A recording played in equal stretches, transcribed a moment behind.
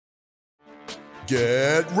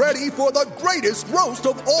Get ready for the greatest roast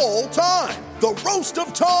of all time, the Roast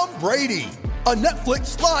of Tom Brady, a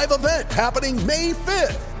Netflix live event happening May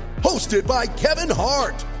 5th. Hosted by Kevin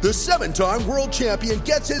Hart, the 7-time world champion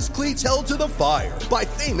gets his cleats held to the fire by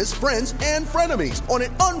famous friends and frenemies on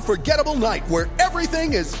an unforgettable night where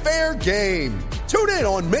everything is fair game. Tune in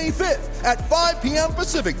on May 5th at 5 p.m.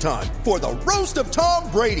 Pacific time for the Roast of Tom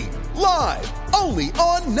Brady, live only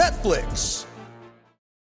on Netflix.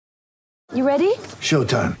 You ready?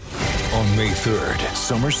 Showtime. On May 3rd,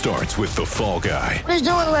 summer starts with The Fall Guy. Let's do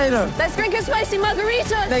it later. Let's drink a spicy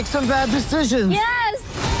margarita. Make some bad decisions. Yes!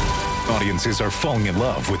 Audiences are falling in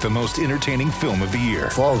love with the most entertaining film of the year.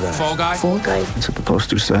 Fall Guy. Fall Guy? Fall guy. That's what the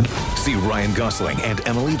poster said. See Ryan Gosling and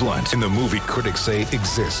Emily Blunt in the movie critics say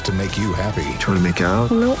exists to make you happy. Trying to make it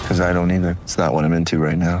out? Nope. Because I don't either. It's not what I'm into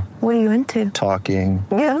right now. What are you into? Talking.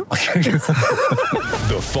 Yeah.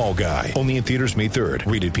 The Fall Guy. Only in theaters May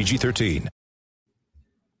 3rd. Rated PG-13.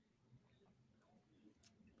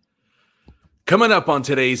 Coming up on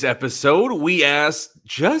today's episode, we asked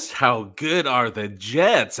just how good are the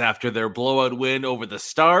Jets after their blowout win over the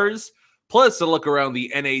Stars, plus a look around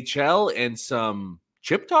the NHL and some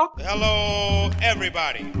chip talk. Hello,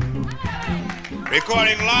 everybody.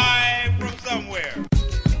 Recording live from somewhere.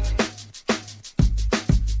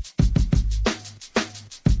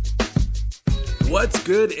 What's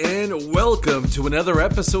good, and welcome to another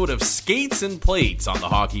episode of Skates and Plates on the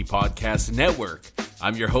Hockey Podcast Network.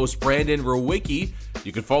 I'm your host, Brandon Rowicki.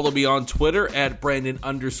 You can follow me on Twitter at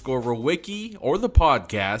Brandon_Rowicki or the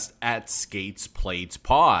podcast at Skates Plates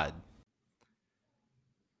Pod.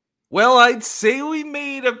 Well, I'd say we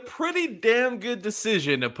made a pretty damn good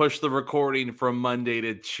decision to push the recording from Monday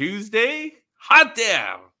to Tuesday. Hot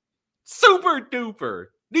damn! Super duper!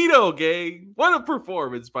 Neato gang! What a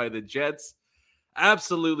performance by the Jets.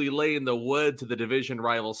 Absolutely laying the wood to the division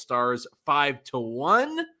rival Stars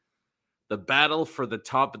 5-1. The battle for the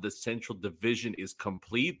top of the Central Division is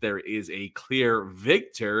complete. There is a clear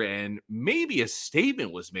victor, and maybe a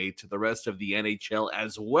statement was made to the rest of the NHL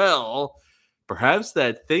as well. Perhaps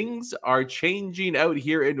that things are changing out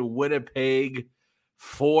here in Winnipeg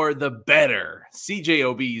for the better.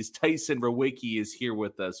 CJOB's Tyson Rowicki is here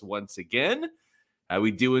with us once again. How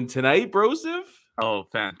we doing tonight, Broseph? Oh,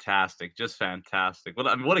 fantastic. Just fantastic.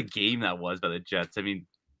 What a game that was by the Jets. I mean,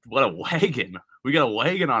 what a wagon. We got a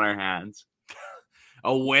wagon on our hands.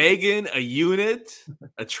 A wagon, a unit,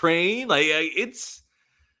 a train. It's,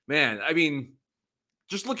 man, I mean,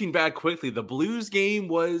 just looking back quickly, the Blues game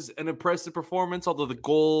was an impressive performance, although the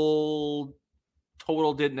goal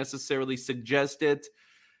total didn't necessarily suggest it.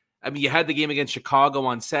 I mean, you had the game against Chicago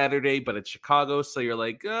on Saturday, but it's Chicago, so you're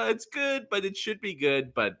like, it's good, but it should be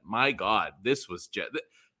good. But my God, this was just,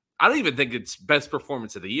 I don't even think it's best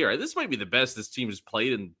performance of the year. This might be the best this team has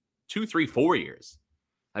played in 2, 3, 4 years.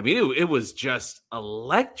 I mean, it was just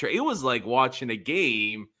electric. It was like watching a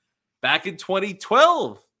game back in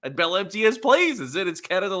 2012 at Bell MTS Plays. It's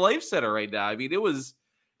Canada Life Center right now. I mean, it was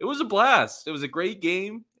a blast. It was a great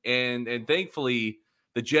game, and thankfully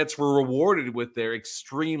the Jets were rewarded with their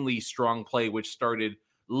extremely strong play, which started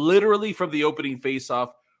literally from the opening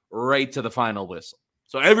faceoff right to the final whistle.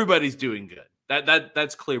 So everybody's doing good.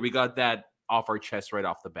 That's clear. We got that off our chest right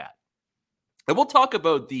off the bat. And we'll talk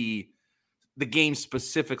about the game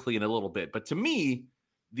specifically in a little bit. But to me,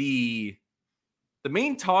 the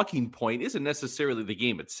main talking point isn't necessarily the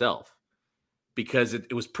game itself, because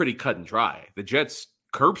it was pretty cut and dry. The Jets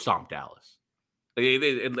curb stomped Dallas.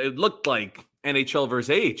 It looked like NHL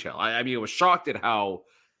versus AHL. I mean, I was shocked at how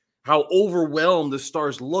overwhelmed the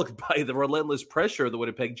Stars looked by the relentless pressure of the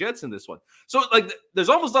Winnipeg Jets in this one. So, there's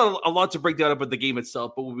almost not a lot to break down about the game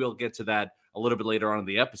itself, but we will get to that a little bit later on in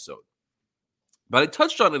the episode. But I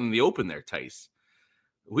touched on it in the open there, Tice.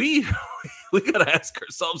 We got to ask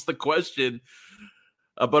ourselves the question,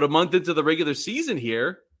 about a month into the regular season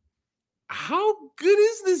here, how good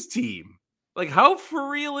is this team? How for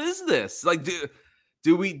real is this?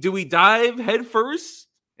 Do we dive headfirst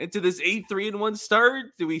into this 8-3-1 start?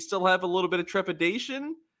 Do we still have a little bit of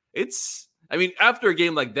trepidation? After a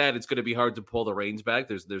game like that, it's going to be hard to pull the reins back.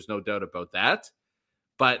 There's no doubt about that.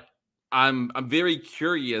 But I'm very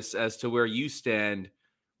curious as to where you stand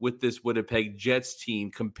with this Winnipeg Jets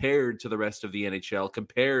team compared to the rest of the NHL,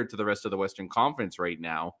 compared to the rest of the Western Conference right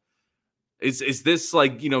now. Is this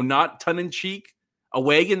not tongue-in-cheek a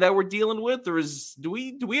wagon that we're dealing with, or do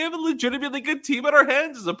we have a legitimately good team at our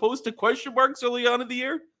hands as opposed to question marks early on in the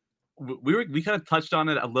year? We kind of touched on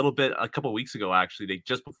it a little bit a couple of weeks ago, actually.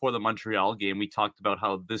 Just before the Montreal game, we talked about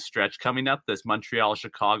how this stretch coming up, this Montreal,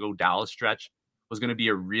 Chicago, Dallas stretch, was going to be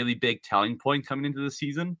a really big telling point coming into the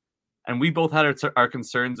season. And we both had our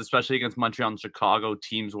concerns, especially against Montreal and Chicago,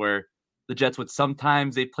 teams where the Jets would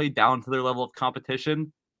sometimes they play down to their level of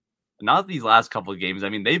competition. Not these last couple of games. I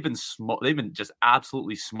mean, they've been just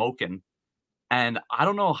absolutely smoking. And I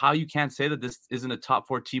don't know how you can't say that this isn't a top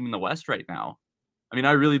 4 team in the West right now. I mean,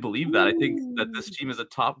 I really believe that. I think that this team is a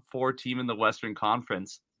top 4 team in the Western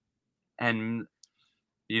Conference. And,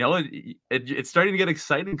 it's starting to get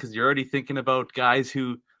exciting because you're already thinking about guys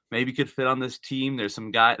who maybe could fit on this team. There's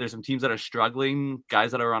some teams that are struggling,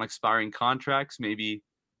 guys that are on expiring contracts. Maybe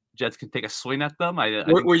Jets can take a swing at them.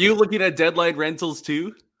 Were you looking at deadline rentals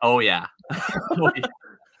too? Oh, yeah.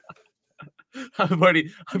 I've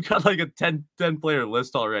got like a 10 player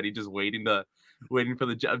list already, just waiting for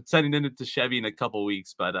I'm sending it to Chevy in a couple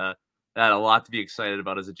weeks, but I had a lot to be excited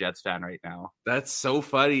about as a Jets fan right now. That's so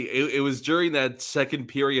funny. It was during that second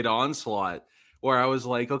period onslaught where I was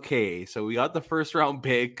like, okay, so we got the first round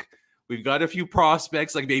pick. We've got a few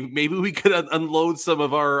prospects. Like maybe we could unload some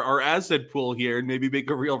of our asset pool here and maybe make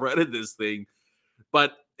a real run of this thing.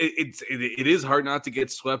 But it is hard not to get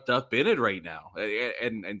swept up in it right now,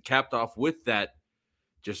 and capped off with that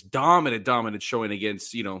just dominant showing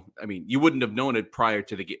against, I mean, you wouldn't have known it prior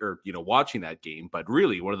to watching that game, but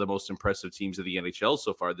really one of the most impressive teams of the NHL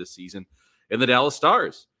so far this season in the Dallas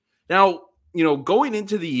Stars. Now, going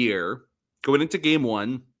into game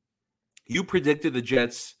 1, you predicted the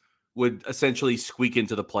Jets would essentially squeak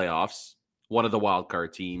into the playoffs, one of the wild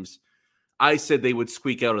card teams. I said they would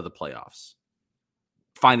squeak out of the playoffs,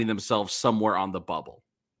 finding themselves somewhere on the bubble.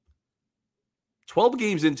 12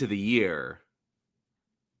 games into the year,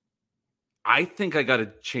 I think I got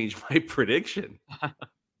to change my prediction.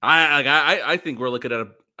 I think we're looking at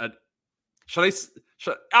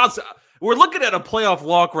we're looking at a playoff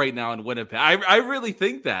lock right now in Winnipeg. I really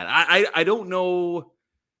think that. I don't know,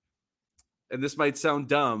 and this might sound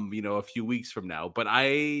dumb, a few weeks from now, but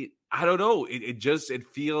I don't know. It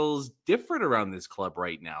feels different around this club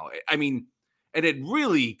right now. I mean, and it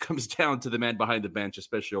really comes down to the man behind the bench,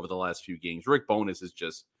 especially over the last few games. Rick Bowness has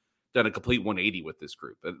just done a complete 180 with this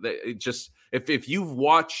group. It just, if you've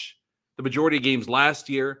watched the majority of games last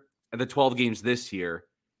year and the 12 games this year,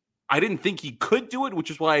 I didn't think he could do it, which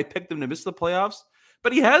is why I picked him to miss the playoffs.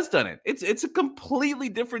 But he has done it. It's a completely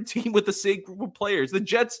different team with the same group of players. The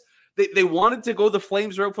Jets, they wanted to go the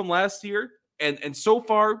Flames route from last year, and so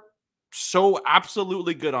far, so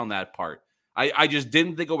absolutely good on that part. I just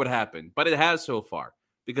didn't think it would happen, but it has so far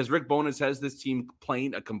because Rick Bowness has this team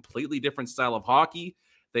playing a completely different style of hockey.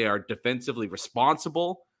 They are defensively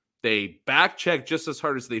responsible. They back check just as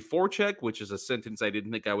hard as they forecheck, which is a sentence I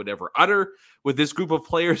didn't think I would ever utter with this group of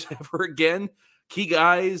players ever again. Key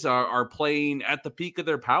guys are playing at the peak of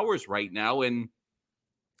their powers right now, and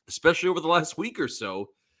especially over the last week or so,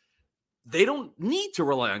 they don't need to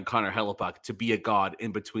rely on Connor Hellebuyck to be a god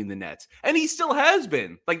in between the nets. And he still has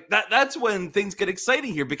been. Like that's when things get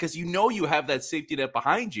exciting here because you have that safety net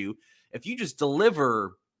behind you. If you just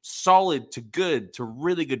deliver solid to good to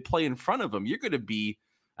really good play in front of them, you're going to be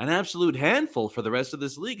an absolute handful for the rest of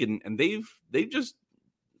this league. And they've just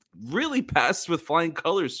really passed with flying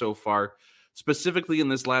colors so far, specifically in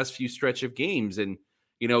this last few stretch of games. And,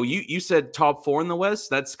 you said top 4 in the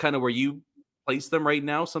West. That's kind of where you place them right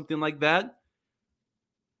now, something like that.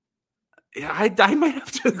 Yeah, I might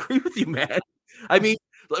have to agree with you, man. I mean,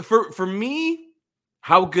 for me,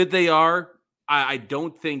 how good they are, I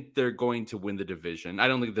don't think they're going to win the division. I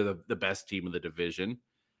don't think they're the best team in the division.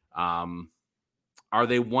 Are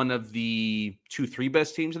they one of the 2-3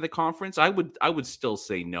 best teams in the conference? I would still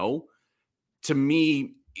say no. To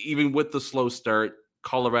me, even with the slow start,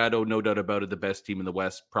 Colorado, no doubt about it, the best team in the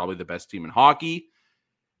West, probably the best team in hockey.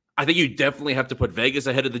 I think you definitely have to put Vegas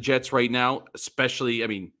ahead of the Jets right now, especially, I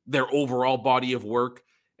mean, their overall body of work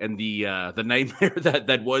and the nightmare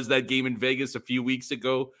that was that game in Vegas a few weeks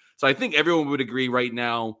ago. So I think everyone would agree right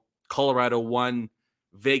now, Colorado 1,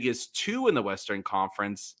 Vegas 2 in the Western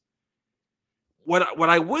Conference. What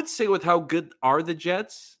I would say with how good are the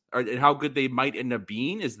Jets and how good they might end up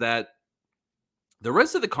being is that the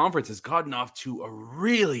rest of the conference has gotten off to a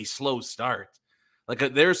really slow start.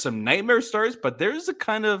 Like there's some nightmare starts, but there's a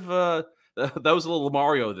kind of that was a little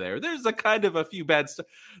Mario there. There's a kind of a few bad stuff.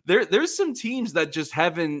 There's some teams that just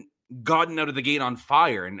haven't gotten out of the gate on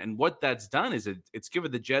fire, and what that's done is it's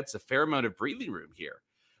given the Jets a fair amount of breathing room here.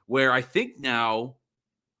 Where I think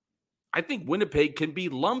Winnipeg can be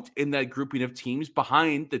lumped in that grouping of teams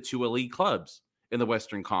behind the 2 elite clubs in the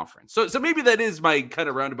Western Conference. So maybe that is my kind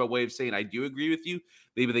of roundabout way of saying I do agree with you.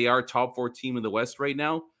 Maybe they are a top 4 team in the West right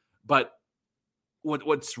now, but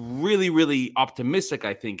what's really, really optimistic,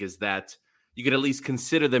 I think, is that you could at least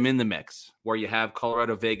consider them in the mix where you have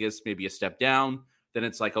Colorado, Vegas, maybe a step down, then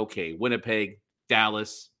it's like, okay, Winnipeg,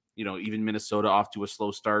 Dallas, even Minnesota off to a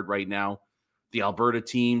slow start right now. The Alberta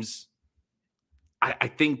teams, I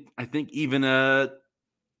think even a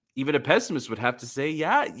pessimist would have to say,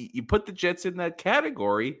 yeah, you put the Jets in that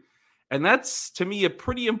category. And that's, to me, a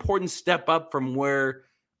pretty important step up from where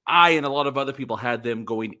I and a lot of other people had them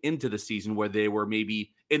going into the season, where they were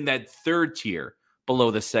maybe in that third tier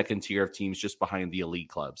below the second tier of teams just behind the elite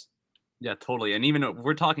clubs. Yeah, totally. And even if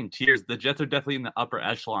we're talking tiers, the Jets are definitely in the upper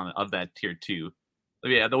echelon of that tier 2.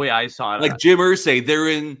 Yeah, the way I saw it. Like Jim Irsay, they're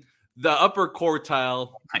in the upper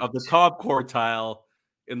quartile of the top quartile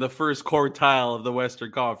in the first quartile of the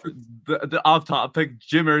Western Conference. The off topic,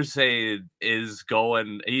 Jim Irsay is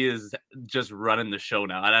going. He is just running the show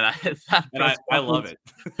now, and I love it.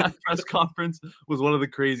 That press conference was one of the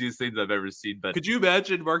craziest things I've ever seen. But could you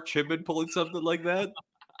imagine Mark Chipman pulling something like that?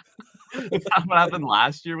 That's what happened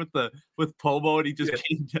last year with Pomo, and he just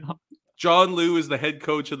came down. John Liu is the head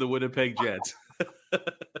coach of the Winnipeg Jets.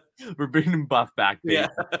 We're bringing Buff back, baby. Yeah.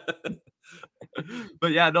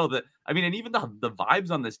 But yeah, no, and even the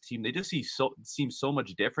vibes on this team, they just seem so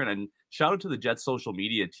much different. And shout out to the Jets social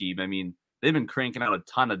media team. I mean, they've been cranking out a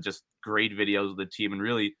ton of just great videos of the team and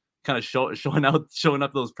really kind of showing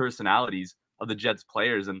up those personalities of the Jets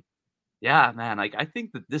players. And yeah, man, like I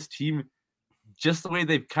think that this team, just the way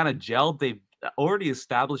they've kind of gelled, they've already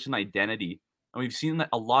established an identity. And we've seen that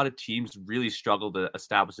a lot of teams really struggle to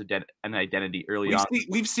establish an identity early on.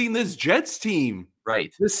 We've seen this Jets team.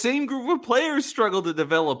 Right. The same group of players struggle to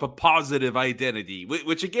develop a positive identity,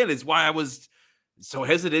 which again is why I was so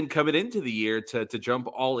hesitant coming into the year to jump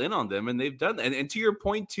all in on them. And they've done that. And to your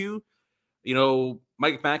point too,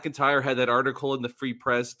 Mike McIntyre had that article in the Free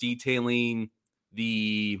Press detailing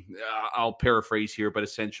I'll paraphrase here, but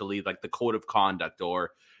essentially like the code of conduct,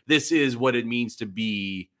 or this is what it means to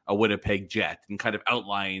be a Winnipeg Jet, and kind of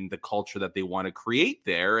outline the culture that they want to create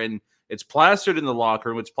there. And it's plastered in the locker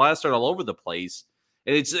room. It's plastered all over the place.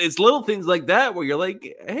 And it's little things like that where you're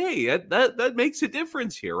like, hey, that makes a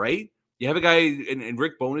difference here, right? You have a guy in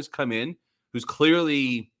Rick Bowness come in who's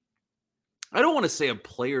clearly, I don't want to say a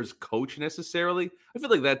player's coach necessarily. I feel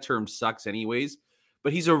like that term sucks anyways,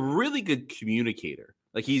 but he's a really good communicator.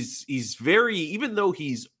 Like he's very, even though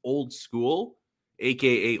he's old school,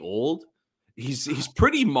 AKA old, he's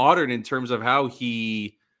pretty modern in terms of how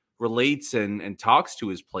he relates and talks to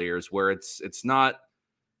his players, where it's not,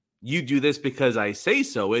 you do this because I say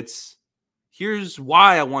so. It's, here's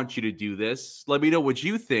why I want you to do this. Let me know what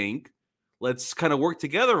you think. Let's kind of work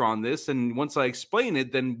together on this. And once I explain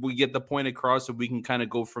it, then we get the point across and we can kind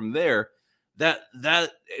of go from there.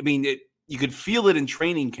 You could feel it in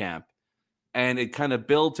training camp, and it kind of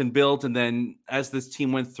built. And then as this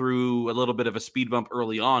team went through a little bit of a speed bump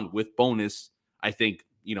early on with Bowness, I think,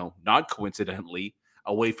 not coincidentally,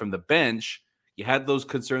 away from the bench, you had those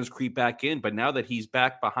concerns creep back in. But now that he's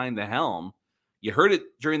back behind the helm, you heard it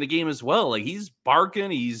during the game as well. Like he's barking,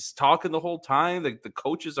 he's talking the whole time. Like the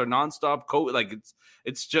coaches are nonstop.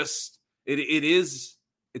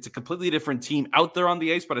 It's a completely different team out there on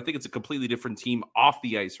the ice, but I think it's a completely different team off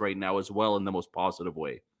the ice right now as well, in the most positive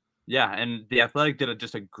way. Yeah, and The Athletic did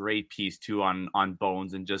just a great piece too on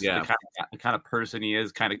Bones, and just the kind of person he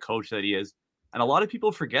is, kind of coach that he is. And a lot of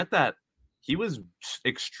people forget that he was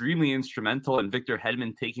extremely instrumental in Victor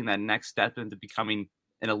Hedman taking that next step into becoming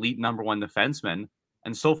an elite number one defenseman.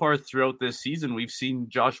 And so far throughout this season, we've seen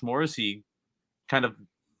Josh Morrissey kind of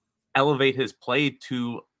elevate his play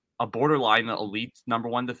to a borderline elite number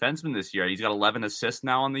one defenseman this year. He's got 11 assists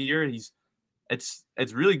now on the year. It's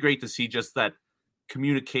really great to see just that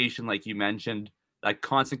communication, like you mentioned, that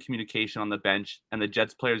constant communication on the bench, and the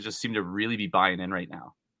Jets players just seem to really be buying in right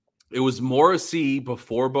now. It was Morrissey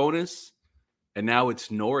before Bowness, and now it's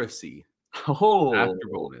Norrisy after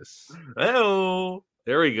Bowness. Oh,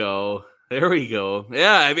 there we go.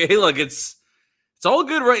 Yeah, I mean, hey, look, it's all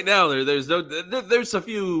good right now. There's a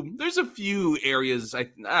few areas. I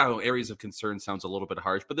don't know, areas of concern sounds a little bit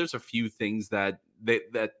harsh, but there's a few things that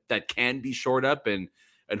can be shored up and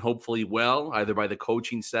hopefully either by the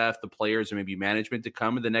coaching staff, the players, or maybe management to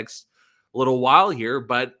come in the next little while here.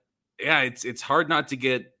 But yeah, it's hard not to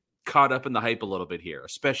get caught up in the hype a little bit here,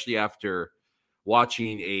 especially after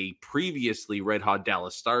watching a previously red hot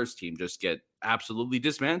Dallas Stars team just get absolutely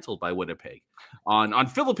dismantled by Winnipeg on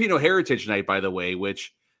Filipino Heritage Night, by the way,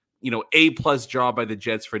 which, A+ job by the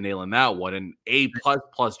Jets for nailing that one, and A++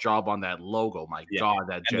 job on that logo. My God,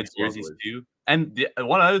 that Jets logo too. And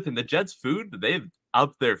one other thing, the Jets food, they've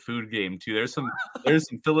upped their food game too. There's some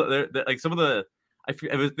like some of the, I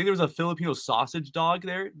think there was a Filipino sausage dog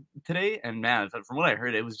there today, and man, from what I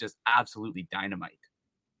heard, it was just absolutely dynamite.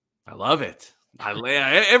 I love it.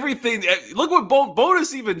 Everything. Look what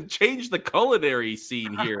Bonus even changed the culinary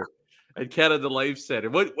scene here at Canada Life Center.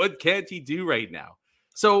 What can't he do right now?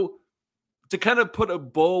 So to kind of put a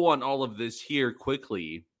bow on all of this here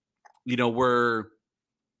quickly, we're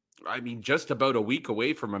just about a week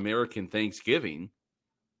away from American Thanksgiving.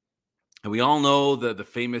 And we all know the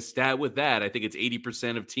famous stat with that. I think it's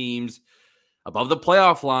 80% of teams above the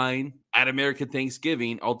playoff line at American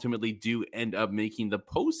Thanksgiving ultimately do end up making the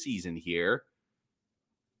postseason here.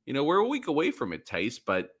 We're a week away from it, Tice,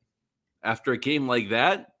 but after a game like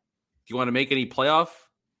that, do you want to make any playoff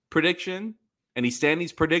prediction? Any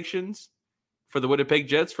standings predictions for the Winnipeg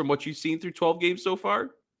Jets from what you've seen through 12 games so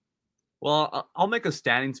far? Well, I'll make a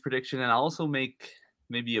standings prediction, and I'll also make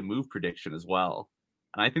maybe a move prediction as well.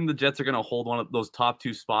 And I think the Jets are going to hold one of those top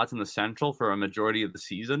 2 spots in the Central for a majority of the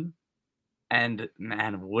season. And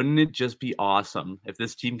man, wouldn't it just be awesome if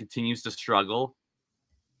this team continues to struggle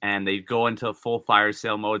and they go into a full fire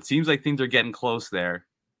sale mode? It seems like things are getting close there.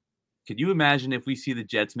 Could you imagine if we see the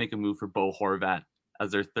Jets make a move for Bo Horvat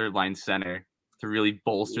as their third line center to really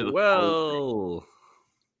bolster the? Well,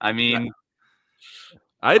 I mean,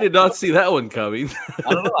 I did not see that one coming.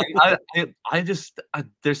 I don't know. I just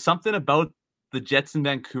there's something about the Jets in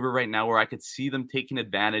Vancouver right now where I could see them taking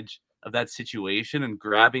advantage of that situation and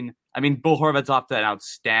grabbing. I mean, Bo Horvat's off to an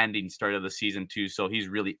outstanding start of the season too, so he's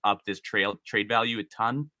really upped his trade value a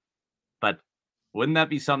ton. But wouldn't that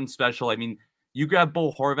be something special? I mean, you grab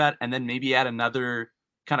Bo Horvat and then maybe add another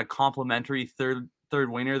kind of complementary third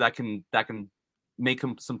winger that can make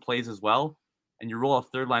him some plays as well, and you roll a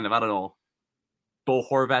third line of, I don't know, Bo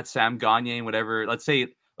Horvat, Sam Gagner, and whatever. Let's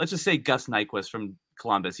just say Gus Nyquist from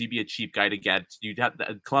Columbus. He'd be a cheap guy to get.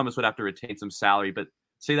 Columbus would have to retain some salary, but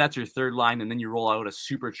say that's your third line, and then you roll out a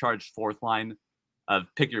supercharged fourth line of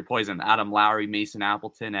pick your poison: Adam Lowry, Mason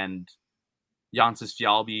Appleton, and Jancis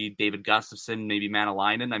Fjallby, David Gustafsson, maybe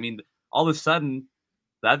Manalainen. I mean, all of a sudden,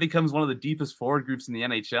 that becomes one of the deepest forward groups in the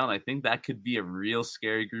NHL, and I think that could be a real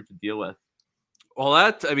scary group to deal with. Well,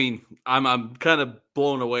 I'm kind of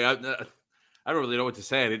blown away. I don't really know what to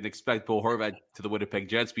say. I didn't expect Bo Horvat to the Winnipeg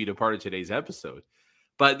Jets be a part of today's episode.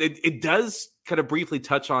 But it does kind of briefly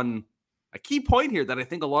touch on a key point here that I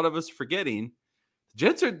think a lot of us are forgetting. The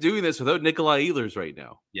Jets are doing this without Nikolai Ehlers right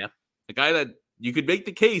now. Yeah. A guy that you could make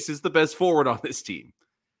the case is the best forward on this team.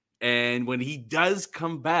 And when he does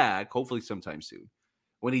come back, hopefully sometime soon,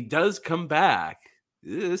 when he does come back,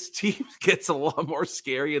 this team gets a lot more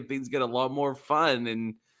scary and things get a lot more fun.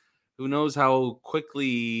 And who knows how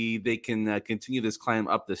quickly they can continue this climb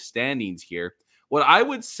up the standings here. What I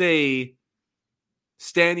would say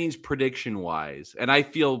standings prediction wise, and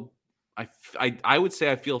I would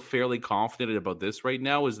say I feel fairly confident about this right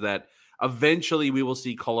now, is that eventually we will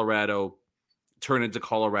see Colorado turn into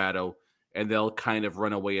Colorado and they'll kind of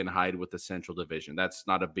run away and hide with the Central Division. That's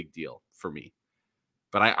not a big deal for me.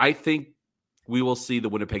 But I think we will see the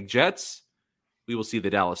Winnipeg Jets, we will see the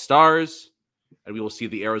Dallas Stars, and we will see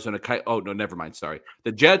the Arizona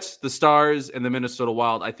the Jets, the Stars, and the Minnesota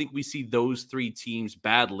Wild. I think we see those 3 teams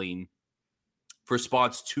battling for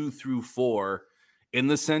spots 2 through 4 in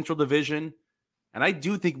the Central Division. And I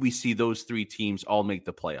do think we see those 3 teams all make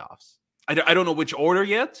the playoffs. I don't know which order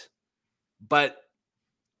yet, but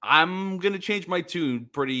I'm going to change my tune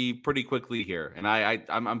pretty quickly here. And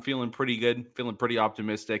I'm feeling pretty good, feeling pretty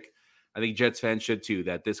optimistic. I think Jets fans should too,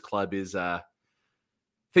 that this club is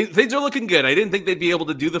things are looking good. I didn't think they'd be able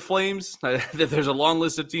to do the Flames. There's a long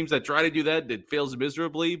list of teams that try to do that. It fails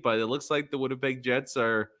miserably, but it looks like the Winnipeg Jets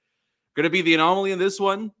are going to be the anomaly in this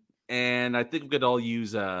one. And I think we could all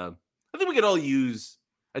use a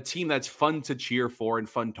team that's fun to cheer for and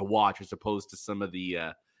fun to watch, as opposed to some of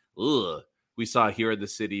the we saw here in the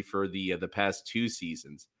city for the past 2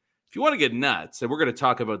 seasons. If you want to get nuts, and we're going to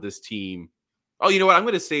talk about this team. Oh, you know what? I'm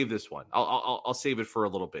going to save this one. I'll save it for a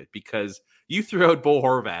little bit, because you threw out Bo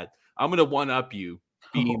Horvat. I'm going to one-up you,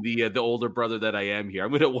 being the older brother that I am here. I'm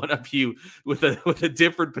going to one-up you with a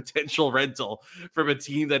different potential rental from a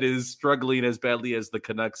team that is struggling as badly as the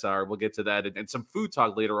Canucks are. We'll get to that and some food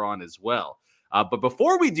talk later on as well. But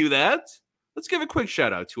before we do that, let's give a quick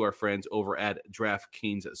shout-out to our friends over at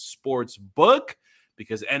DraftKings Sportsbook,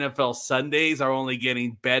 because NFL Sundays are only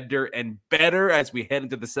getting better and better as we head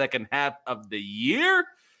into the second half of the year.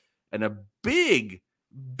 And a big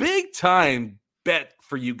time bet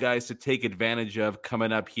for you guys to take advantage of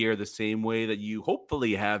coming up here, the same way that you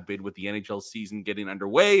hopefully have been with the NHL season getting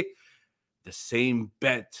underway. The same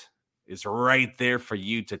bet is right there for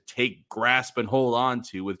you to take, grasp, and hold on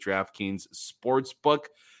to with DraftKings Sportsbook,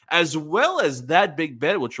 as well as that big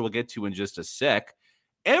bet, which we'll get to in just a sec.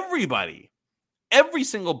 Everybody every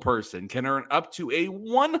single person can earn up to a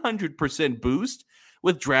 100% boost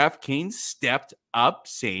with DraftKings stepped up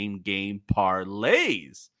same game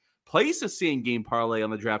parlays. Place a same game parlay on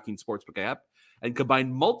the DraftKings Sportsbook app and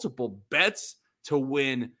combine multiple bets to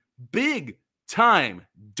win big time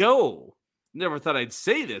dough. Never thought I'd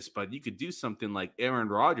say this, but you could do something like Aaron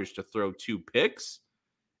Rodgers to throw 2 picks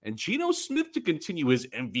and Geno Smith to continue his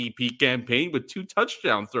MVP campaign with 2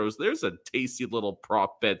 touchdown throws. There's a tasty little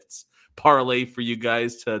prop bets parlay for you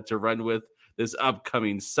guys to run with this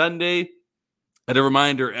upcoming Sunday. And a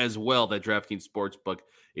reminder as well that DraftKings Sportsbook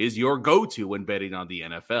is your go-to when betting on the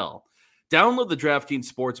NFL. Download the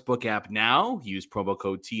DraftKings Sportsbook app now. Use promo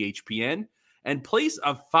code THPN and place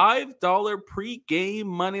a $5 pre-game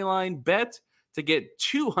moneyline bet to get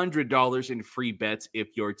 $200 in free bets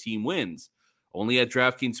if your team wins. Only at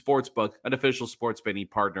DraftKings Sportsbook, an official sports betting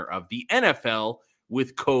partner of the NFL,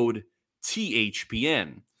 with code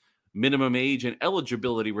THPN. Minimum age and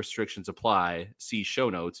eligibility restrictions apply. See show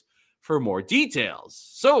notes for more details.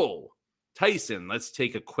 So, Tyson, let's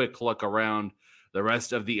take a quick look around the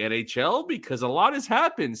rest of the NHL because a lot has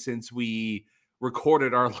happened since we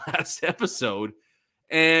recorded our last episode,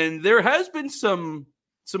 and there has been some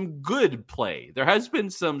good play. There has been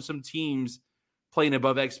some teams playing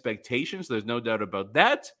above expectations. There's no doubt about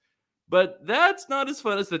that, but that's not as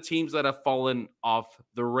fun as the teams that have fallen off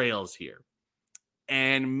the rails here.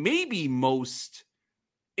 And maybe most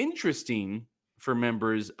interesting for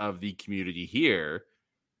members of the community here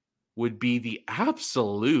would be the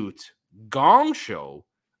absolute gong show,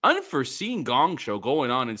 unforeseen gong show going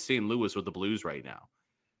on in St. Louis with the Blues right now.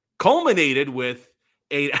 Culminated with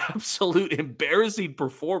an absolute embarrassing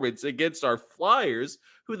performance against our Flyers,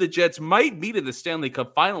 who the Jets might meet in the Stanley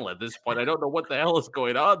Cup final at this point. I don't know what the hell is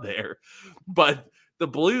going on there, but the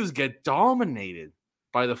Blues get dominated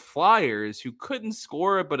by the Flyers, who couldn't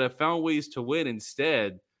score but have found ways to win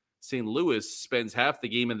instead. St. Louis spends half the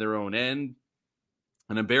game in their own end.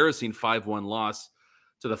 An embarrassing 5-1 loss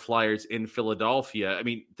to the Flyers in Philadelphia. I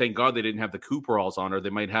mean, thank God they didn't have the Cooperalls on, or they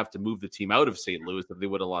might have to move the team out of St. Louis if they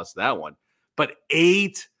would have lost that one. But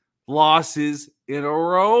 8 losses in a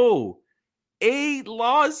row. 8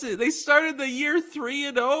 losses. They started the year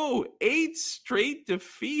 3-0. 8 straight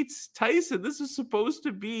defeats. Tyson, this is supposed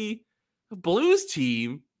to be a Blues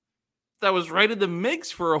team that was right in the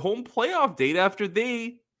mix for a home playoff date after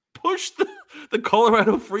they pushed the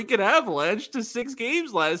Colorado freaking Avalanche to 6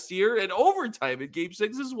 games last year and overtime in Game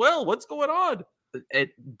 6 as well. What's going on?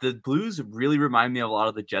 The Blues really remind me a lot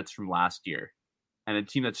of the Jets from last year, and a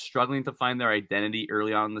team that's struggling to find their identity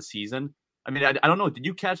early on in the season. I mean, I don't know. Did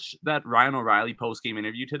you catch that Ryan O'Reilly post-game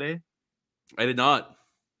interview today? I did not.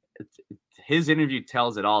 His interview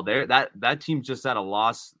tells it all. There, that team's just at a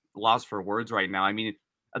loss for words right now. I mean,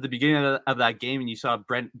 at the beginning of that game, and you saw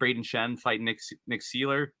Braden Shen fight Nick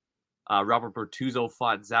Seeler. Robert Bertuzzo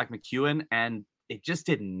fought Zach McEwen, and it just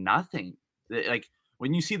did nothing. Like,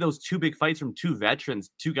 when you see those 2 big fights from 2 veterans,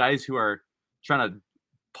 2 guys who are trying to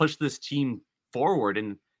push this team forward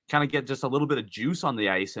and kind of get just a little bit of juice on the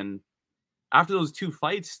ice, and after those 2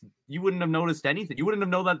 fights, you wouldn't have noticed anything. You wouldn't have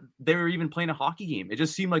known that they were even playing a hockey game. It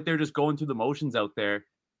just seemed like they're just going through the motions out there,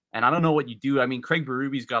 and I don't know what you do. I mean, Craig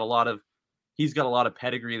Berube's got a lot of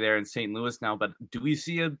pedigree there in St. Louis now, but do we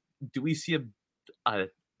see a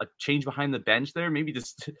change behind the bench there? Maybe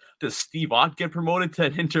does Steve Ott get promoted to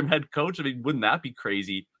an interim head coach? I mean, wouldn't that be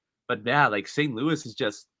crazy? But yeah, like St. Louis is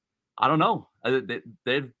just, I don't know.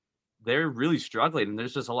 They're really struggling, and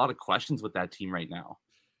there's just a lot of questions with that team right now.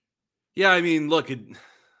 Yeah, I mean, look,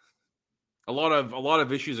 a lot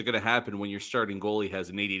of issues are going to happen when your starting goalie has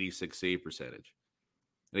an .886 save percentage,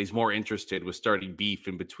 and he's more interested with starting beef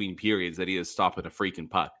in between periods than he is stopping a freaking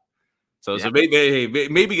puck. So maybe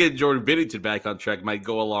getting Jordan Binnington back on track might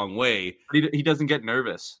go a long way. But he doesn't get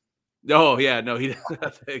nervous. Oh, yeah, no, he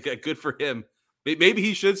good for him. Maybe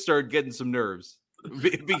he should start getting some nerves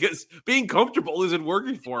because being comfortable isn't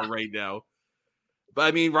working for him right now. But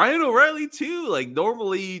I mean, Ryan O'Reilly too. Like,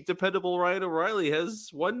 normally dependable Ryan O'Reilly has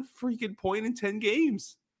 1 freaking point in 10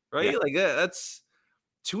 games, right? Yeah. Like that's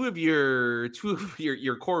two of your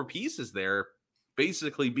core pieces there,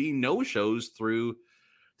 basically being no shows through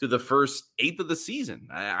to the first 8th of the season.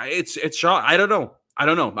 It's shot. I don't know.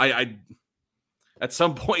 I at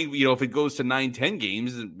some point, if it goes to 9-10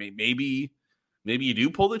 games, maybe you do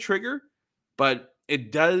pull the trigger, but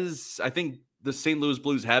it does. I think the St. Louis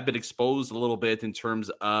Blues have been exposed a little bit in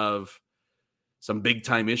terms of some big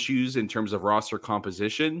time issues in terms of roster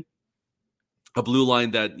composition. A blue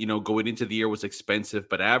line that, going into the year was expensive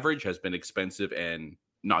but average has been expensive and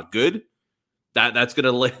not good. That's going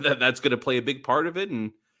to play a big part of it.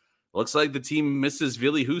 And looks like the team misses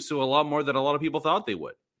Ville Husso a lot more than a lot of people thought they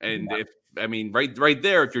would. And right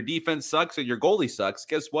there, if your defense sucks and your goalie sucks,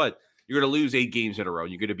 guess what? You're going to lose 8 games in a row.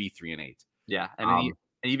 You're going to be 3-8. Yeah, and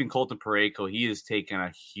even Colton Parayko, he has taken a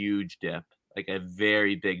huge dip, like a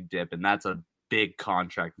very big dip, and that's a big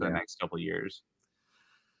contract for the next couple of years.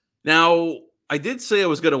 Now, I did say I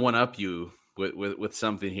was going to one-up you with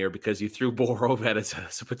something here because you threw Bo Horvat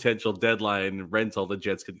as a potential deadline rental the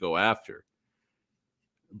Jets could go after.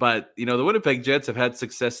 But, the Winnipeg Jets have had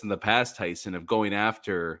success in the past, Tyson, of going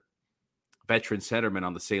after veteran centermen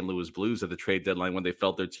on the St. Louis Blues at the trade deadline when they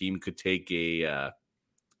felt their team could take a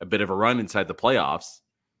bit of a run inside the playoffs.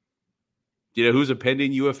 Do you know who's a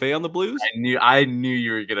pending UFA on the Blues? I knew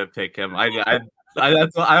you were gonna pick him. I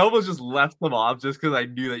almost just left them off just because I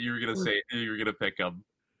knew that you were gonna pick him.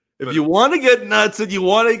 If you want to get nuts and you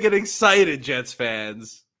want to get excited, Jets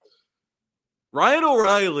fans, Ryan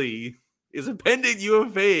O'Reilly is a pending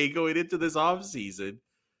UFA going into this offseason.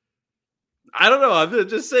 I don't know. I'm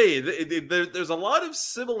just saying there's a lot of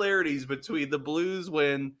similarities between the Blues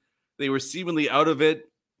when they were seemingly out of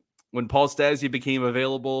it, when Paul Stastny became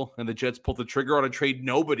available, and the Jets pulled the trigger on a trade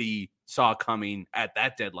nobody saw coming at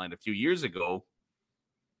that deadline a few years ago.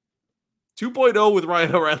 2.0 with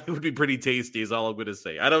Ryan O'Reilly would be pretty tasty, is all I'm going to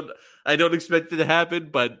say. I don't expect it to happen,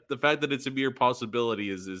 but the fact that it's a mere possibility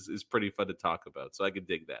is pretty fun to talk about, so I can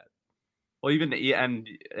dig that. Well, you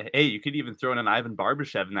could even throw in an Ivan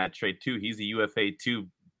Barbashev in that trade too. He's a UFA too.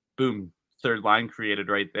 Boom, third line created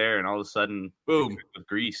right there, and all of a sudden, boom, with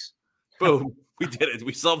Greece. Boom, we did it.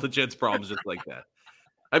 We solved the Jets' problems just like that.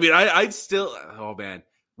 I mean, I'd still. Oh man,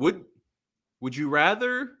 would you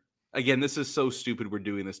rather? Again, this is so stupid. We're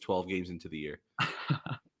doing this 12 games into the year.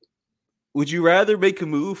 Would you rather make a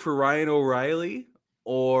move for Ryan O'Reilly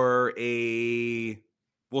or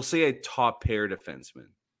we'll say a top pair defenseman?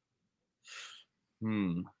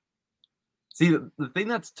 See, the thing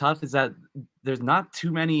that's tough is that there's not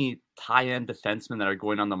too many high-end defensemen that are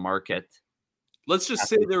going on the market. Let's just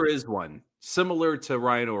say there is one similar to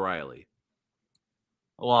Ryan O'Reilly.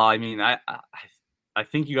 Well, I mean, I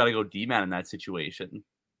think you got to go D-man in that situation.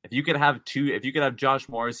 If you could have Josh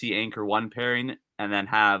Morrissey anchor one pairing and then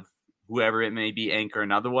have whoever it may be anchor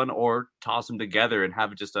another one, or toss them together and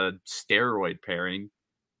have just a steroid pairing.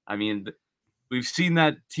 I mean, we've seen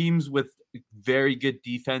that teams with very good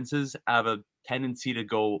defenses have a tendency to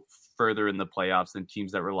go further in the playoffs than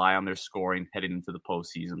teams that rely on their scoring heading into the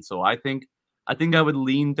postseason. So I think I would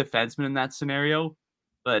lean defenseman in that scenario,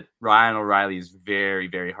 but Ryan O'Reilly is very,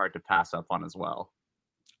 very hard to pass up on as well.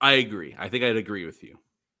 I agree. I think I'd agree with you,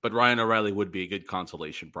 but Ryan O'Reilly would be a good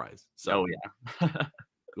consolation prize. So yeah,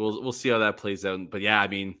 we'll see how that plays out. But yeah, I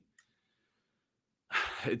mean,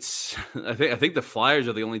 I think the Flyers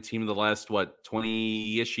are the only team in the last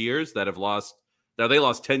 20-ish years that have lost. Now they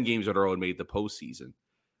lost 10 games in a row and made the postseason.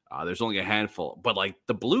 There's only a handful, but like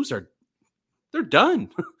the Blues they're done.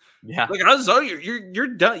 Yeah, like I saw you're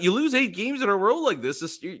done. You lose 8 games in a row like this.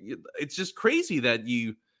 It's just crazy that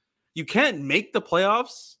you can't make the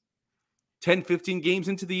playoffs 10, 15 games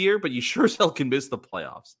into the year, but you sure as hell can miss the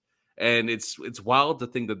playoffs. And it's wild to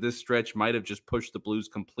think that this stretch might have just pushed the Blues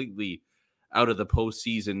completely out of the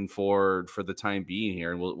postseason for the time being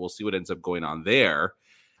here, and we'll see what ends up going on there.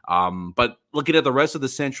 But looking at the rest of the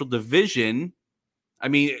Central Division, I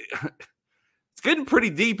mean, it's getting pretty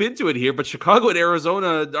deep into it here. But Chicago and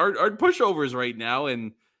Arizona are pushovers right now,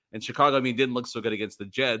 and Chicago, I mean, didn't look so good against the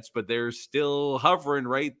Jets, but they're still hovering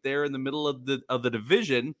right there in the middle of the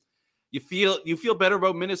division. You feel better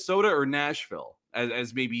about Minnesota or Nashville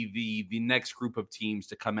as maybe the next group of teams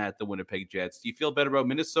to come at the Winnipeg Jets? Do you feel better about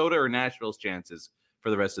Minnesota or Nashville's chances for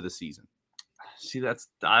the rest of the season? See, that's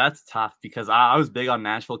tough because I was big on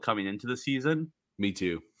Nashville coming into the season. Me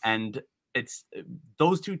too. And it's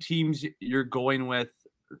those two teams you're going with.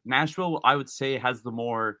 Nashville, I would say, has the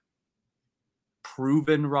more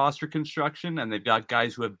proven roster construction, and they've got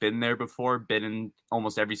guys who have been there before, been in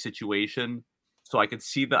almost every situation. So I could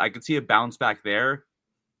see a bounce back there.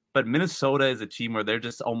 But Minnesota is a team where they're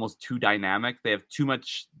just almost too dynamic. They have too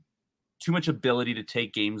much ability to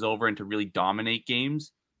take games over and to really dominate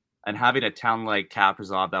games. And having a talent like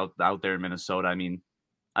Kaprizov out there in Minnesota, I mean,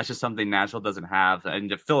 that's just something Nashville doesn't have.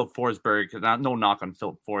 And Philip Forsberg, no knock on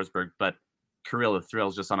Philip Forsberg, but Kirill the Thrill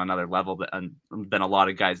is just on another level than a lot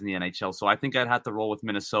of guys in the NHL. So I think I'd have to roll with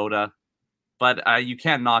Minnesota. But you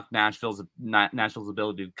can't knock Nashville's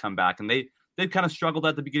ability to come back. And they kind of struggled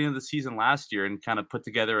at the beginning of the season last year and kind of put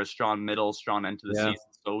together a strong end to the season.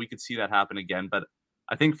 So we could see that happen again. But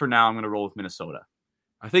I think for now, I'm going to roll with Minnesota.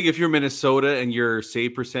 I think if you're Minnesota and your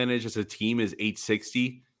save percentage as a team is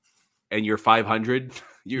 .860 and you're .500,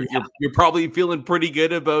 you're probably feeling pretty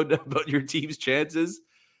good about your team's chances.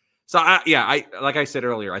 So I like I said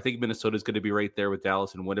earlier, I think Minnesota's going to be right there with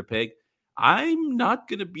Dallas and Winnipeg. I'm not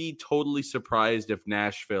going to be totally surprised if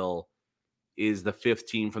Nashville is the 5th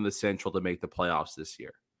team from the Central to make the playoffs this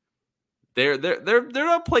year. They're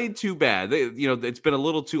not playing too bad. It's been a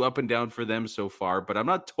little too up and down for them so far, but I'm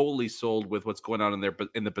not totally sold with what's going on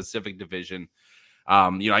in the Pacific Division.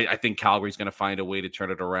 I think Calgary's going to find a way to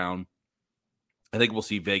turn it around. I think we'll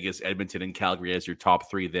see Vegas, Edmonton, and Calgary as your top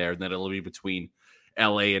 3 there, and then it'll be between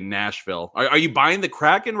LA and Nashville. Are you buying the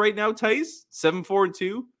Kraken right now, Tice?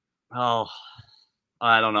 7-4-2? Oh,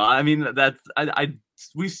 I don't know. I mean,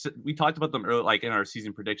 we talked about them earlier, like in our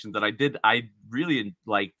season predictions, that I really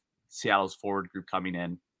like Seattle's forward group coming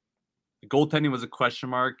in. The goaltending was a question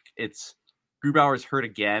mark. It's Grubauer's hurt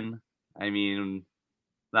again. I mean,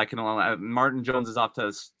 that can only, Martin Jones is off to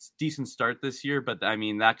a decent start this year, but I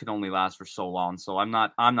mean, that can only last for so long. So I'm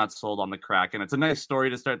not sold on the Kraken. It's a nice story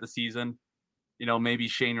to start the season. Maybe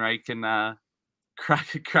Shane Wright can crack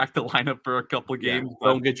the lineup for a couple games. Yeah,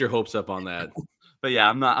 don't get your hopes up on that. But yeah,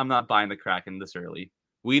 I'm not buying the Kraken this early.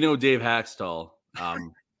 We know Dave Haxtell.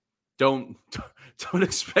 Don't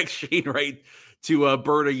expect Shane Wright to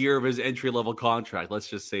burn a year of his entry-level contract. Let's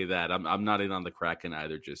just say that. I'm not in on the Kraken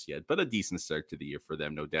either just yet, but a decent start to the year for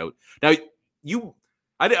them, no doubt. Now,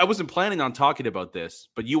 I wasn't planning on talking about this,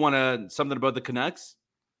 but you want something about the Canucks?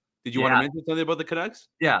 Did you want to mention something about the Canucks?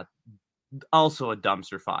 Yeah. Also a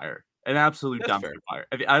dumpster fire. An absolute dumpster fire.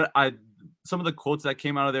 I some of the quotes that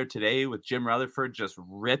came out of there today with Jim Rutherford just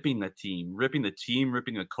ripping the team, ripping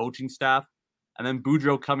the coaching staff. And then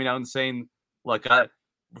Boudreau coming out and saying, look,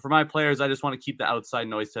 for my players, I just want to keep the outside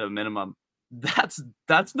noise to a minimum. That's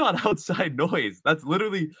not outside noise. That's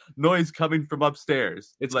literally noise coming from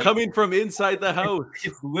upstairs. It's coming from inside the house.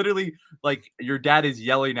 It's literally like your dad is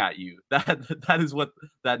yelling at you. That is what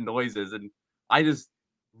that noise is. And I just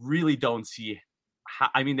really don't see how,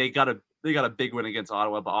 I mean, they got a big win against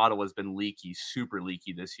Ottawa, but Ottawa's been super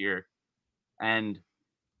leaky this year. And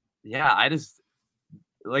yeah, I just,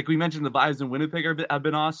 like we mentioned, the vibes in Winnipeg have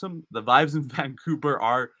been awesome. The vibes in Vancouver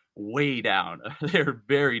are way down. They're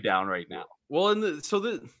very down right now. Well,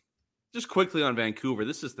 just quickly on Vancouver,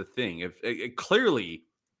 this is the thing. Clearly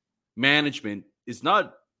management is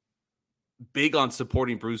not big on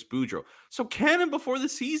supporting Bruce Boudreau. So can him before the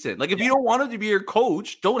season. Like, if you don't want him to be your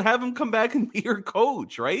coach, don't have him come back and be your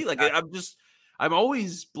coach, right? Like, I'm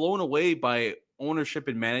always blown away by ownership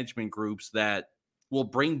and management groups that will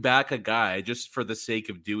bring back a guy just for the sake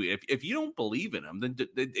of doing it. If you don't believe in him, then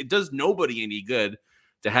it does nobody any good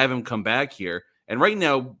to have him come back here. And right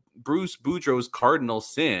now, Bruce Boudreau's cardinal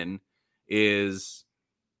sin is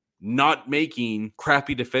not making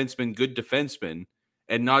crappy defensemen good defensemen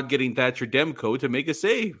and not getting Thatcher Demko to make a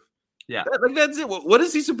save. Yeah. That's it. What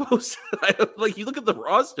is he supposed to like? You look at the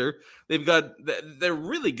roster, they're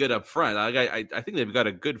really good up front. I think they've got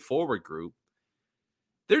a good forward group.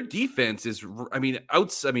 Their defense is,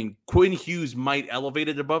 Quinn Hughes might elevate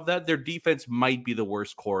it above that. Their defense might be the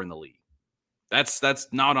worst core in the league. That's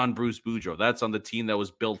not on Bruce Boudreau. That's on the team that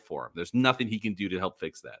was built for him. There's nothing he can do to help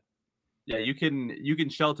fix that. Yeah, you can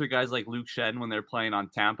shelter guys like Luke Schenn when they're playing on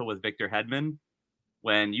Tampa with Victor Hedman.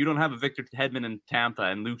 When you don't have a Victor Hedman in Tampa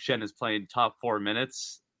and Luke Schenn is playing top 4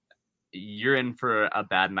 minutes, you're in for a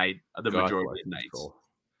bad night the majority of nights.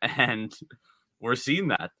 And we're seeing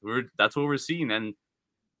that. That's what we're seeing. And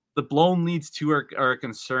the blown leads too are a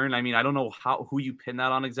concern. I mean, I don't know who you pin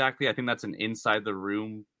that on exactly. I think that's an inside the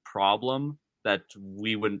room problem that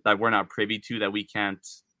we're not privy to, that we can't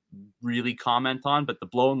really comment on. But the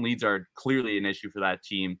blown leads are clearly an issue for that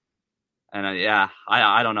team. And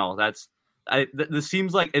I don't know.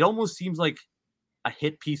 It almost seems like a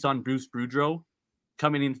hit piece on Bruce Boudreau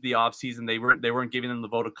coming into the offseason. They weren't giving them the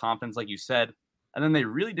vote of confidence, like you said. And then they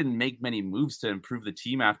really didn't make many moves to improve the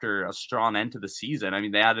team after a strong end to the season. I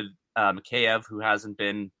mean, they added Mikheyev, who hasn't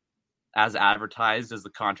been as advertised as the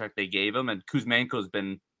contract they gave him. And Kuzmenko's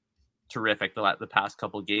been terrific the past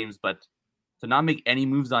couple of games. But to not make any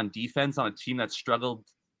moves on defense on a team that struggled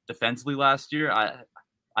defensively last year,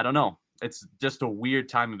 I don't know. It's just a weird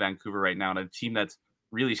time in Vancouver right now, and a team that's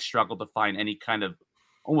really struggled to find any kind of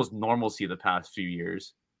almost normalcy the past few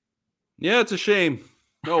years. Yeah, it's a shame.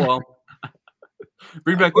 Oh, well.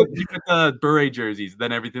 Bring back the Bure jerseys,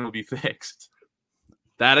 then everything will be fixed.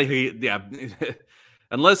 Unless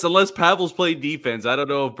Pavel's playing defense, I don't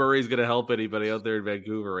know if Bure's going to help anybody out there in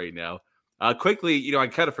Vancouver right now. Quickly, I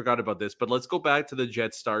kind of forgot about this, but let's go back to the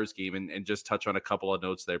Jets Stars game and just touch on a couple of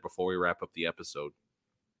notes there before we wrap up the episode.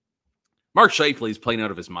 Mark Scheifele is playing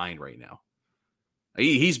out of his mind right now.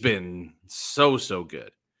 He's been so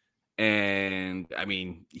good. And I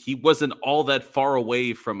mean, he wasn't all that far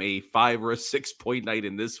away from a 5 or a 6 point night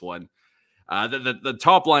in this one. The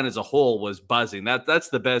top line as a whole was buzzing. That's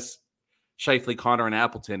the best Scheifele, Connor, and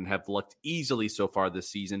Appleton have looked easily so far this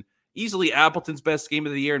season. Easily Appleton's best game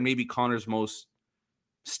of the year and maybe Connor's most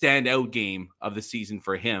standout game of the season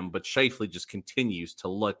for him. But Scheifele just continues to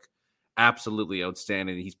look absolutely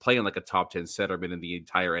outstanding. He's playing like a top 10 centerman in the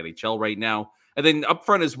entire NHL right now. And then up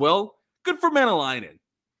front as well, good for Manalainen.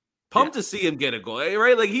 Pumped to see him get a goal,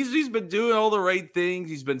 right? Like he's been doing all the right things.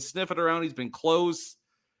 He's been sniffing around. He's been close.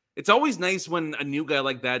 It's always nice when a new guy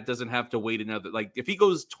like that doesn't have to wait another. Like if he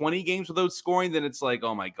goes 20 games without scoring, then it's like,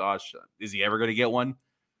 oh my gosh, is he ever going to get one?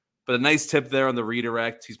 But a nice tip there on the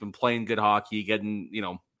redirect. He's been playing good hockey, getting,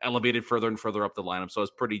 elevated further and further up the lineup. So I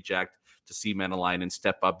was pretty jacked to see Manalainen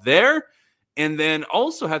step up there. And then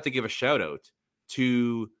also have to give a shout out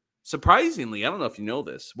to, surprisingly, I don't know if you know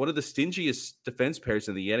this, one of the stingiest defense pairs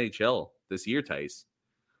in the NHL this year, Tice.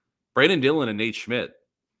 Brandon Dillon and Nate Schmidt.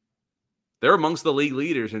 They're amongst the league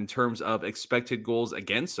leaders in terms of expected goals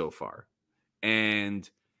against so far. And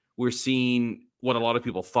we're seeing what a lot of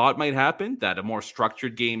people thought might happen, that a more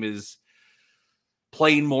structured game is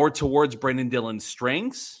playing more towards Brandon Dillon's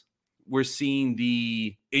strengths. We're seeing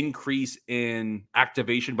the increase in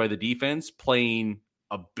activation by the defense playing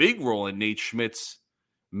a big role in Nate Schmidt's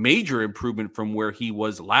major improvement from where he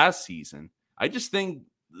was last season. I just think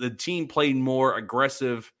the team playing more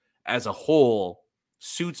aggressive as a whole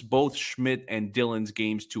suits both Schmidt and Dillon's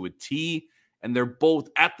games to a T, and they're both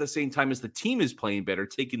at the same time as the team is playing better,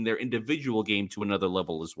 taking their individual game to another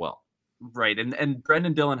level as well. Right, and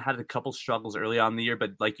Brendan Dillon had a couple struggles early on in the year,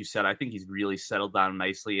 but like you said, I think he's really settled down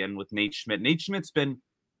nicely. And with Nate Schmidt's been,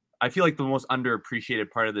 I feel like, the most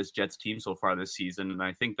underappreciated part of this Jets team so far this season, and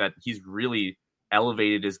I think that he's really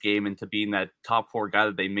elevated his game into being that top 4 guy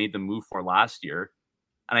that they made the move for last year.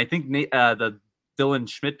 And I think the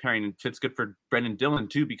Dillon-Schmidt pairing fits good for Brendan Dillon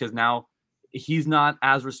too, because now he's not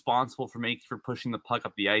as responsible for pushing the puck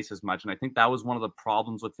up the ice as much. And I think that was one of the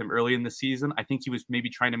problems with him early in the season. I think he was maybe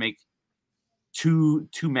trying to make too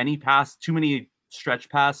many stretch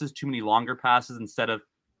passes, too many longer passes, instead of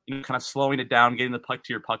kind of slowing it down, getting the puck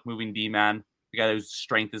to your puck moving D-man, the guy whose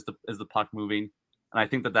strength is the puck moving. And I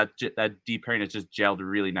think that D pairing has just gelled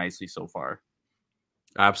really nicely so far.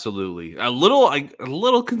 Absolutely. A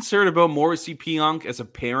little concerned about Morrissey Pionk as a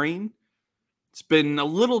pairing. It's been a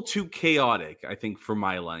little too chaotic, I think, for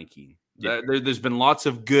my liking. Yeah. There's been lots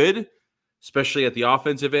of good, especially at the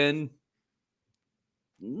offensive end.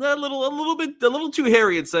 A little too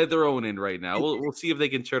hairy inside their own end right now. We'll see if they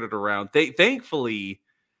can turn it around. Thankfully,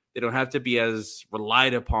 they don't have to be as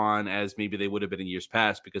relied upon as maybe they would have been in years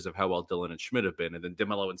past because of how well Dillon and Schmidt have been. And then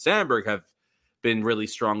DeMello and Sandberg have been really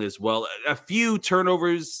strong as well. A few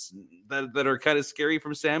turnovers that are kind of scary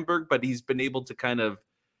from Sandberg, but he's been able to kind of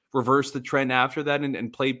reverse the trend after that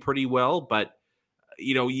and play pretty well. But,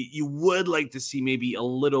 you would like to see maybe a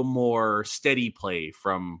little more steady play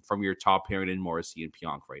from your top pairing in Morrissey and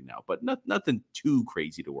Pionk right now, but nothing too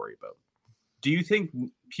crazy to worry about. Do you think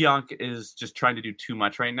Pionk is just trying to do too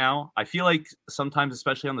much right now? I feel like sometimes,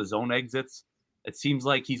 especially on the zone exits, it seems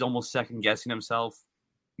like he's almost second guessing himself.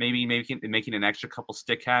 Maybe making an extra couple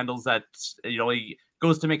stick handles that, he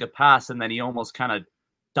goes to make a pass and then he almost kind of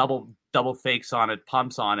double fakes on it,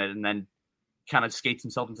 pumps on it, and then kind of skates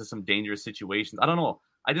himself into some dangerous situations. I don't know.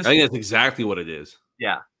 I think that's exactly what it is.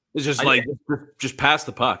 Yeah. It's just just pass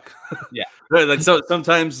the puck. Yeah. Like so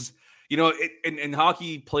sometimes, and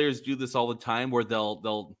hockey players do this all the time where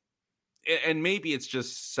they'll and maybe it's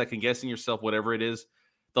just second guessing yourself, whatever it is.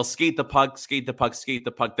 They'll skate the puck,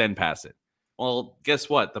 then pass it. Well, guess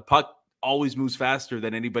what? The puck always moves faster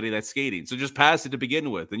than anybody that's skating. So just pass it to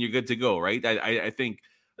begin with, and you're good to go, right? I think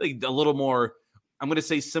a little more, I'm going to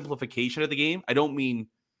say simplification of the game. I don't mean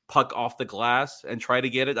puck off the glass and try to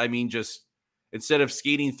get it. I mean just instead of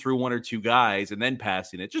skating through one or two guys and then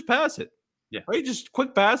passing it, just pass it. Yeah. Right? Just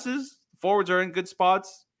quick passes. Forwards are in good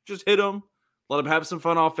spots. Just hit them. Let them have some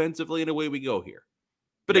fun offensively, and away we go here.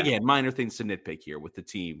 But again, minor things to nitpick here with the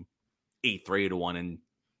team 8-3-1 and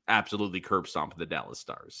absolutely curb stomping the Dallas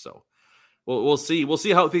Stars. So we'll see. We'll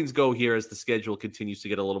see how things go here as the schedule continues to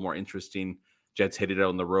get a little more interesting. Jets headed out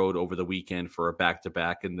on the road over the weekend for a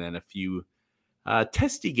back-to-back, and then a few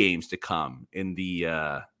testy games to come in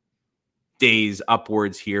the days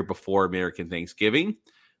upwards here before American Thanksgiving.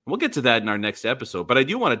 We'll get to that in our next episode, but I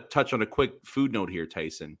do want to touch on a quick food note here,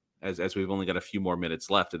 Tyson, as we've only got a few more minutes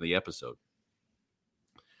left in the episode.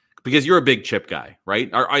 Because you're a big chip guy,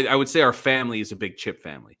 right? I would say our family is a big chip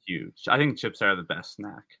family. Huge. I think chips are the best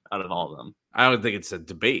snack out of all of them. I don't think it's a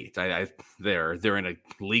debate. They're in a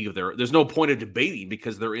league of their. There's no point of debating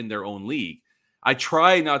because they're in their own league. I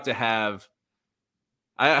try not to have.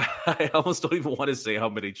 I almost don't even want to say how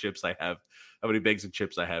many chips I have, how many bags of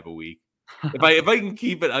chips I have a week. If I can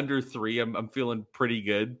keep it under 3, I'm feeling pretty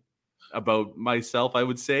good about myself, I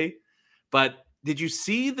would say. But did you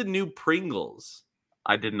see the new Pringles?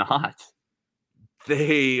 I did not.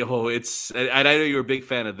 It's, and I know you're a big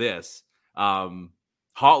fan of this.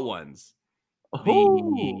 Hot Ones.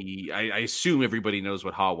 I assume everybody knows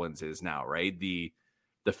what Hot Ones is now, right? The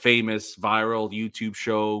famous viral YouTube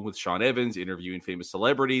show with Sean Evans interviewing famous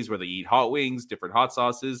celebrities where they eat hot wings, different hot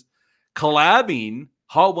sauces. Hot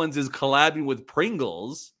Ones is collabing with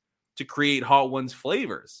Pringles to create Hot Ones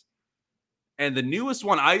flavors. And the newest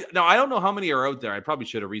one, I don't know how many are out there. I probably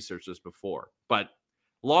should have researched this before, but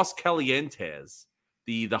Los Calientes,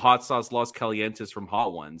 the hot sauce Los Calientes from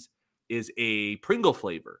Hot Ones, is a Pringle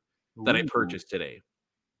flavor that I purchased today.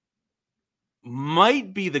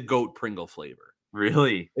 Might be the goat Pringle flavor.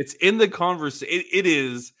 Really? It's in the conversation. It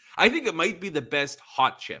is. I think it might be the best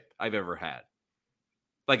hot chip I've ever had.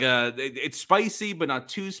 Like it's spicy, but not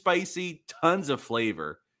too spicy. Tons of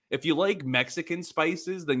flavor. If you like Mexican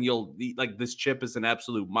spices, then you'll like this chip is an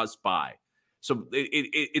absolute must buy. So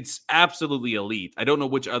it's absolutely elite. I don't know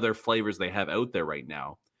which other flavors they have out there right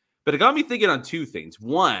now, but it got me thinking on 2 things.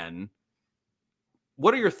 One,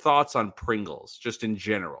 what are your thoughts on Pringles, just in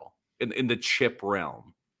general, in the chip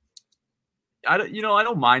realm? I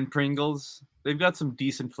don't mind Pringles. They've got some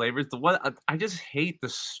decent flavors. I just hate the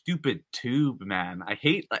stupid tube, man. I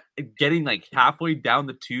hate getting like halfway down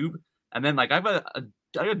the tube, and then like I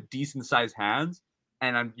got decent sized hands.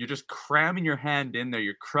 And you're just cramming your hand in there.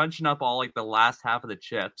 You're crunching up all like the last half of the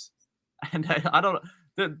chips, and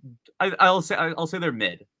I'll say they're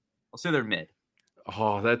mid. I'll say they're mid.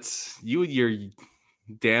 Oh, that's you and your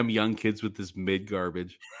damn young kids with this mid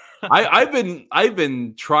garbage. I've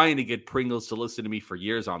been trying to get Pringles to listen to me for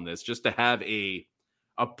years on this, just to have a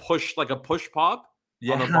push pop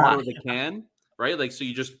on the bottom of the can, right? Like so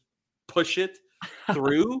you just push it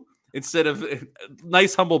through. Instead of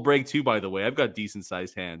nice humble brag too, by the way, I've got decent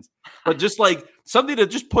sized hands, but just like something to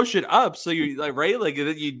just push it up. So you like, right. Like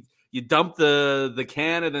then you dump the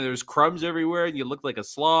can and then there's crumbs everywhere and you look like a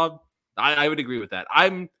slob. I would agree with that.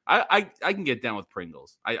 I can get down with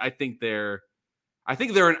Pringles. I think they're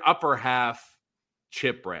an upper half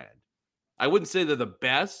chip brand. I wouldn't say they're the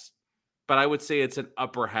best, but I would say it's an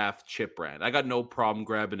upper half chip brand. I got no problem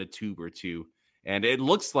grabbing a tube or two. And it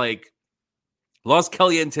looks like Los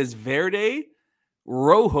Calientes Verde,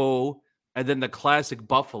 Rojo, and then the classic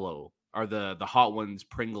Buffalo are the Hot Ones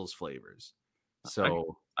Pringles flavors.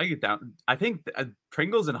 So I get down. I think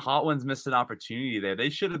Pringles and Hot Ones missed an opportunity there. They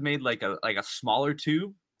should have made like a smaller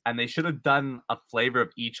tube, and they should have done a flavor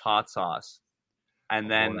of each hot sauce. And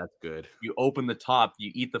then that's good. You open the top,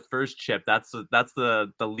 you eat the first chip. That's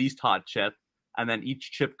the least hot chip, and then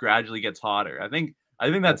each chip gradually gets hotter. I think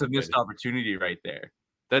that's a missed opportunity right there.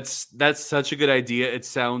 That's such a good idea. It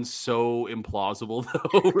sounds so implausible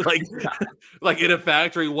though. like in a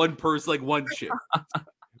factory, one person, like one chip.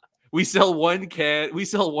 We sell one can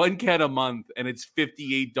a month, and it's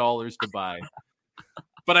 $58 to buy.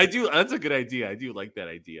 But that's a good idea. I do like that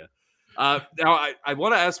idea. Now I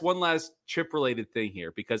want to ask one last chip related thing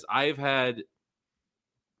here, because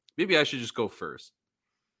maybe I should just go first.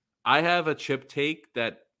 I have a chip take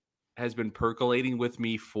that has been percolating with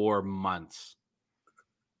me for months.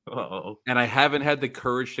 Uh-oh. And I haven't had the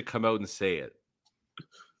courage to come out and say it.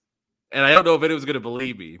 And I don't know if anyone's going to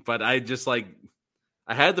believe me, but I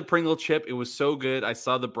had the Pringle chip. It was so good. I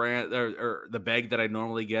saw the brand or the bag that I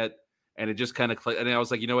normally get, and it just kind of clicked. And I was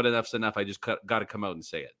like, you know what? Enough's enough. I just got to come out and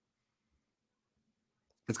say it.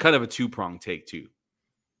 It's kind of a 2-pronged take too.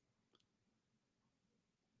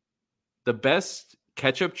 The best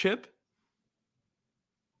ketchup chip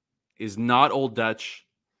is not Old Dutch,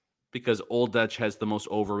 because Old Dutch has the most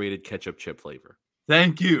overrated ketchup chip flavor.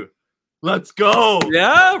 Thank you. Let's go.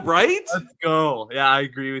 Yeah, right? Let's go. Yeah, I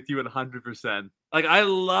agree with you 100%. Like, I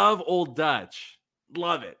love Old Dutch.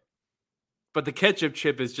 Love it. But the ketchup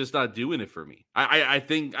chip is just not doing it for me. I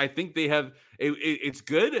think they have it's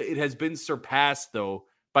good. It has been surpassed though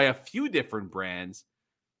by a few different brands.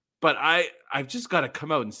 But I've just got to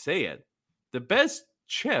come out and say it. The best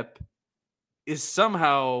chip is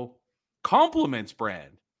somehow Compliments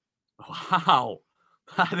brand. Wow.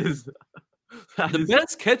 That is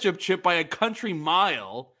best ketchup chip by a country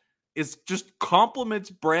mile is just Compliments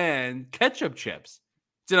brand ketchup chips.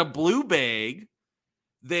 It's in a blue bag.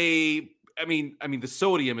 I mean, the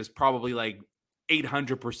sodium is probably like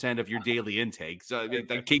 800% of your daily intake. So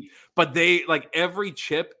but they like every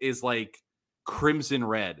chip is like crimson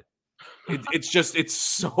red. It's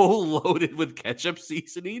so loaded with ketchup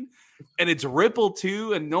seasoning, and it's Ripple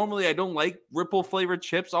too. And normally I don't like Ripple flavored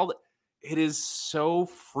chips. It is so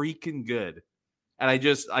freaking good. And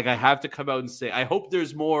I have to come out and say, I hope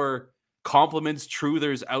there's more Compliments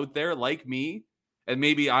truthers out there like me. And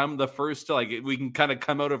maybe I'm the first to we can kind of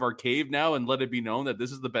come out of our cave now and let it be known that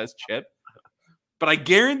this is the best chip. But I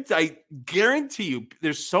guarantee you,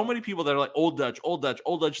 there's so many people that are like, Old Dutch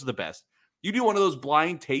is the best. You do one of those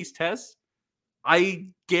blind taste tests, I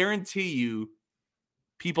guarantee you,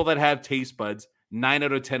 people that have taste buds, 9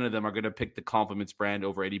 out of 10 of them are going to pick the Compliments brand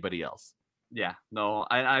over anybody else. Yeah, no,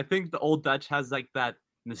 I think the Old Dutch has like that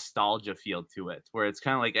nostalgia feel to it, where it's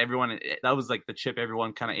kind of like that was like the chip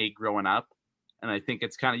everyone kind of ate growing up. And I think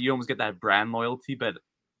it's kind of, you almost get that brand loyalty, but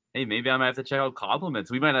hey, maybe I might have to check out Compliments.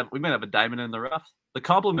 We might have a diamond in the rough. The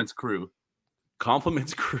Compliments crew.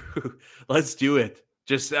 Let's do it.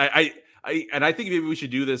 Just, I think maybe we should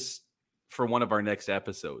do this for one of our next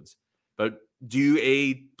episodes, but do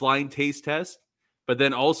a blind taste test. But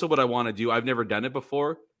then also what I want to do, I've never done it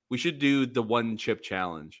before. We should do the one chip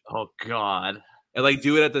challenge. Oh God. And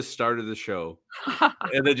do it at the start of the show,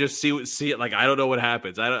 and then just see it. Like, I don't know what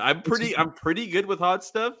happens. I'm pretty good with hot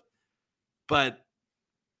stuff, but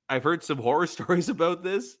I've heard some horror stories about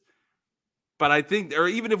this. But I think, or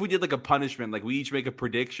even if we did like a punishment, like we each make a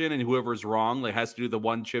prediction, and whoever's wrong has to do the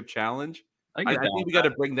one chip challenge. I think we got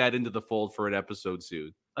to bring that into the fold for an episode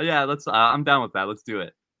soon. Oh yeah, let's. I'm down with that. Let's do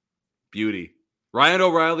it. Beauty. Ryan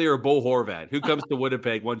O'Reilly or Bo Horvat? Who comes to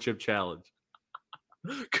Winnipeg one chip challenge?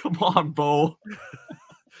 Come on, Bo.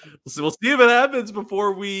 So we'll see if it happens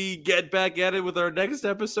before we get back at it with our next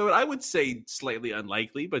episode. I would say slightly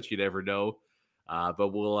unlikely, but you never know. But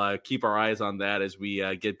we'll keep our eyes on that as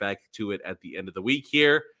we get back to it at the end of the week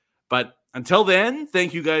here. But until then,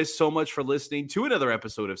 thank you guys so much for listening to another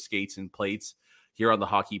episode of Skates and Plates here on the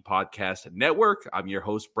Hockey Podcast Network. I'm your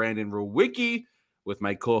host, Brandon Rowicki, with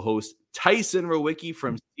my co-host, Tyson Rowicki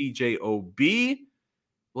from CJOB.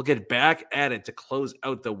 We'll get back at it to close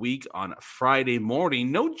out the week on Friday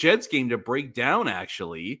morning. No Jets game to break down,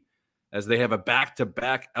 actually, as they have a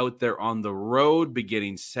back-to-back out there on the road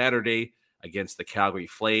beginning Saturday against the Calgary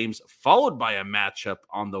Flames, followed by a matchup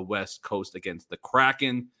on the West Coast against the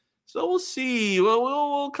Kraken. So we'll see.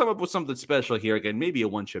 We'll come up with something special here. Again, maybe a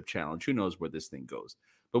one-chip challenge. Who knows where this thing goes.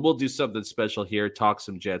 But we'll do something special here, talk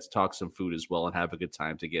some Jets, talk some food as well, and have a good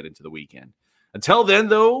time to get into the weekend. Until then,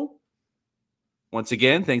 though, once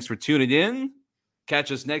again, thanks for tuning in.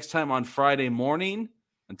 Catch us next time on Friday morning.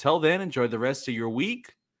 Until then, enjoy the rest of your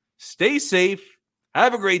week. Stay safe.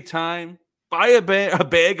 Have a great time. Buy a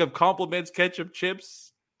bag of Compliments ketchup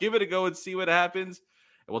chips. Give it a go and see what happens.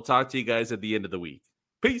 And we'll talk to you guys at the end of the week.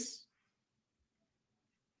 Peace.